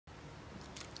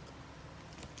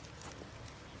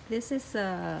This is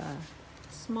a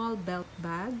small belt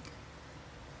bag.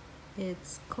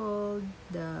 It's called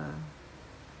the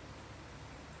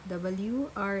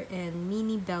WRN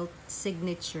Mini Belt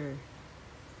Signature.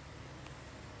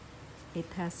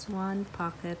 It has one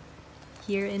pocket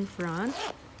here in front.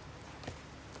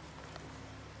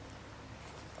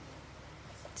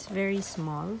 It's very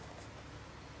small.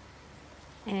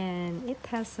 And it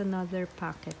has another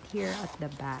pocket here at the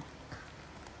back.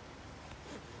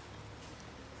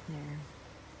 There.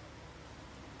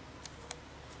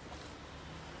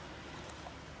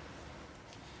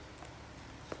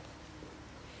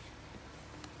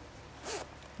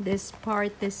 This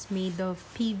part is made of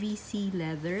PVC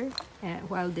leather,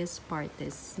 while this part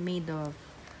is made of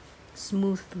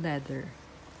smooth leather.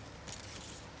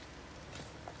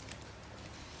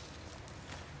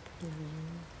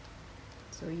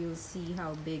 So you'll see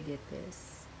how big it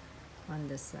is on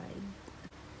the side.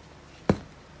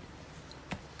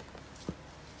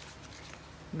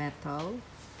 Metal.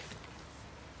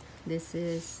 This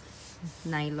is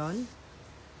nylon.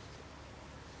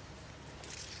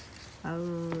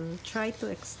 I'll try to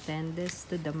extend this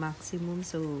to the maximum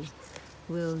so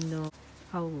we'll know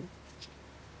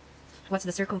what's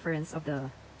the circumference of the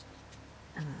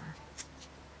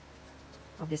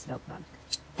of this belt bag.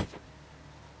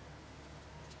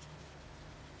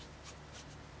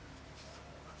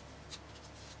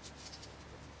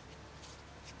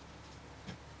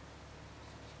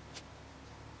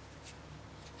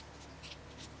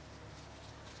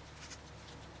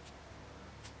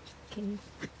 Okay.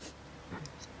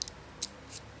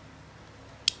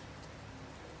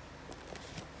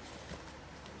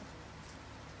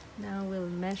 Now we'll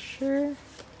measure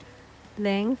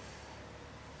length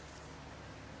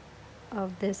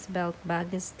of this belt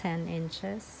bag is 10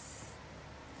 inches.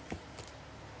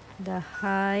 The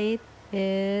height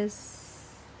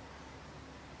is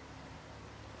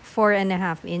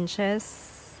 4.5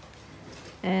 inches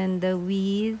and the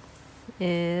width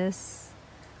is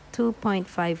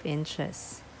 2.5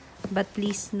 inches. But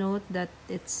please note that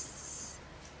it's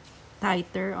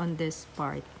tighter on this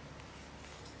part.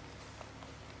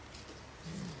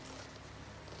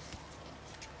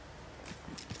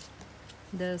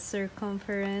 The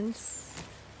circumference,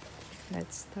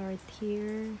 let's start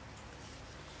here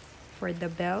for the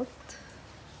belt.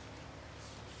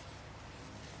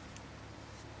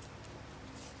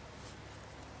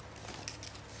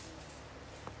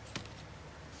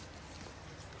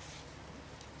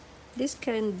 This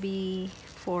can be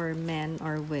for men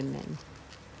or women.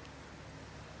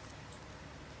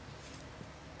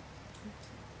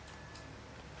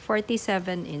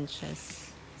 (47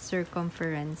 inches)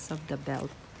 circumference of the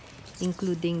belt,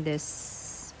 including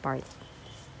this part.